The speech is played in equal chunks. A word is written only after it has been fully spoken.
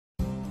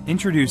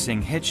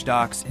Introducing Hitch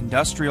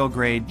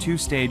industrial-grade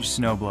 2-stage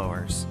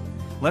snowblowers.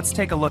 Let's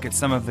take a look at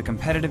some of the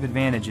competitive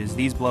advantages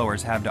these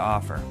blowers have to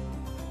offer.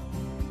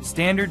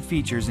 Standard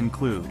features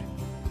include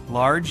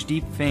large,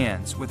 deep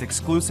fans with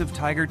exclusive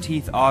tiger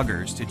teeth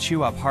augers to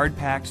chew up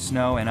hard-packed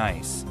snow and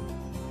ice.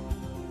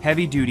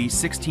 Heavy-duty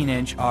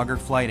 16-inch auger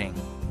flighting.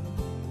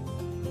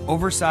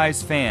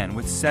 Oversized fan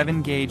with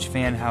 7-gauge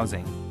fan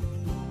housing.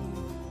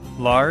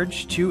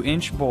 Large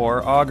 2-inch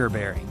bore auger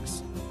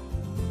bearings.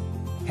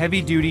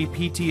 Heavy-duty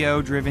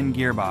PTO-driven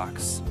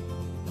gearbox.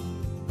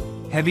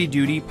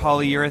 Heavy-duty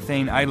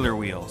polyurethane idler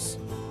wheels.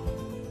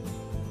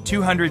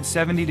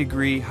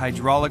 270-degree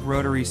hydraulic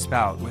rotary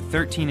spout with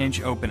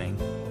 13-inch opening.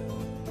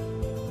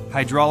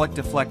 Hydraulic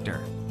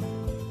deflector.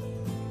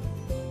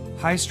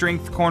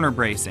 High-strength corner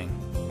bracing,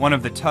 one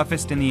of the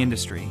toughest in the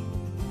industry.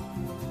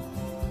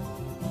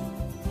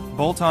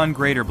 Bolt-on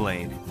grater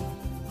blade.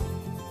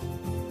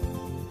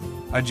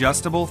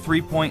 Adjustable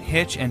 3-point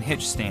hitch and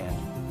hitch stand.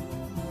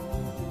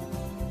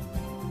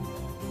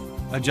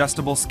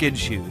 Adjustable skid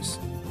shoes.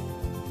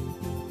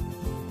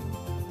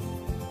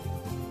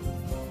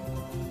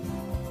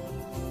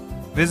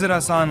 Visit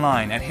us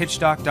online at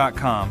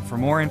hitchdoc.com for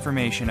more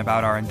information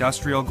about our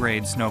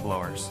industrial-grade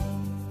snowblowers.